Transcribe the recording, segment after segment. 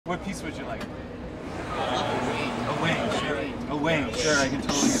What piece would you like? A wing, sure. A wing, sure. I can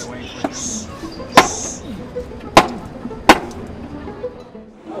totally get a wing for you.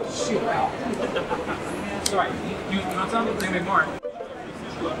 Oh shoot! Wow. Sorry. You want some? They make more.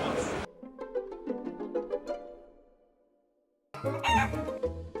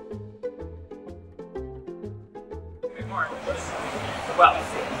 More. Well,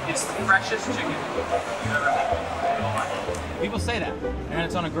 it's the freshest chicken you've ever had. People say that, and then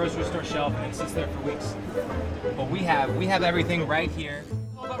it's on a grocery store shelf and it sits there for weeks. But we have everything right here.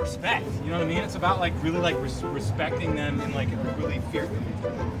 It's all about respect. You know what I mean? It's about like really like respecting them in like a really fierce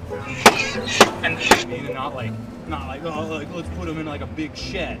and I mean, and not like oh like let's put them in like a big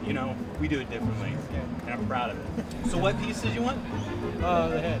shed. You know, we do it differently, and I'm proud of it. So what piece did you want?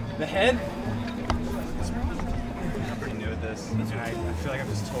 The head. The head? This, and I feel like I've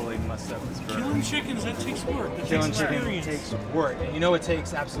just totally messed up this burger. Killing chickens, that takes work. That Killing takes chicken takes work. And you know what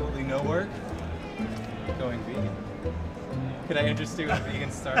takes absolutely no work? Going vegan. Could I interest you in a vegan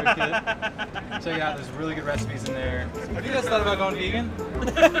starter kit? Check it out, there's really good recipes in there. Have you guys thought about going vegan?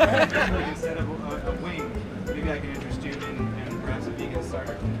 Instead of a wing, maybe I can interest you in perhaps a vegan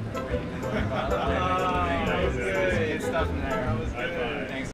starter kit. Where you can good stuff in there.